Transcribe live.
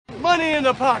money in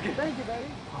the pocket. Thank you, buddy.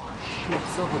 Oh, shit,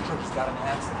 Silver Truck's got an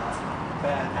accident.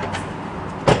 Bad accident.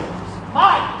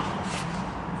 Mike!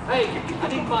 Hey, I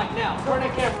need Mike now. Turn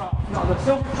that camera off. No, the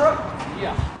Silver Truck?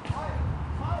 Yeah.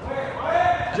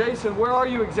 Jason, where are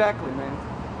you exactly, man?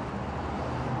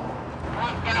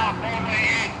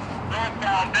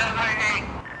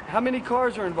 How many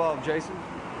cars are involved, Jason?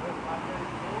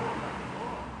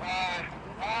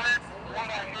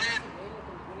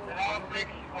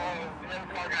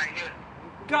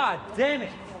 God damn it.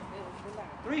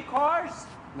 3 cars?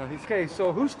 No, he's okay.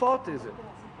 So whose fault is it?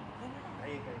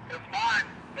 It's mine.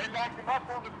 They locked him up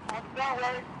on the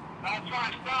subway. I was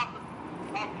trying to stop him.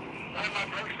 I'm my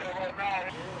brakes on right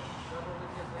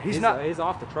now. He's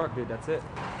off the truck, dude. That's it.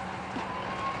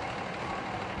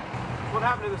 What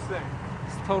happened to this thing?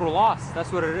 It's total loss.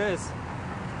 That's what it is.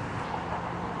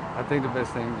 I think the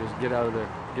best thing is just get out of their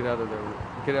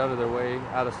way,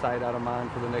 out of sight, out of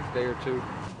mind for the next day or two.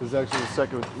 This is actually the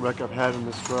second wreck I've had in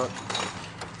this truck.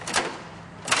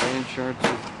 The insurance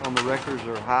on the records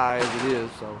are high as it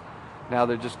is, so now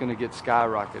they're just going to get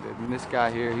skyrocketed. And this guy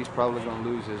here, he's probably going to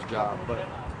lose his job. But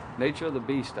nature of the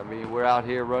beast. I mean, we're out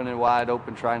here running wide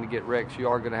open trying to get wrecks. You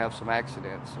are going to have some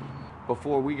accidents. And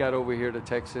before we got over here to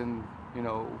Texan, you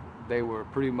know, they were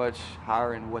pretty much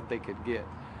hiring what they could get.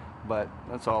 But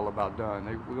that's all about done.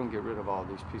 We're going to get rid of all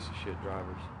these piece of shit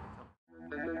drivers.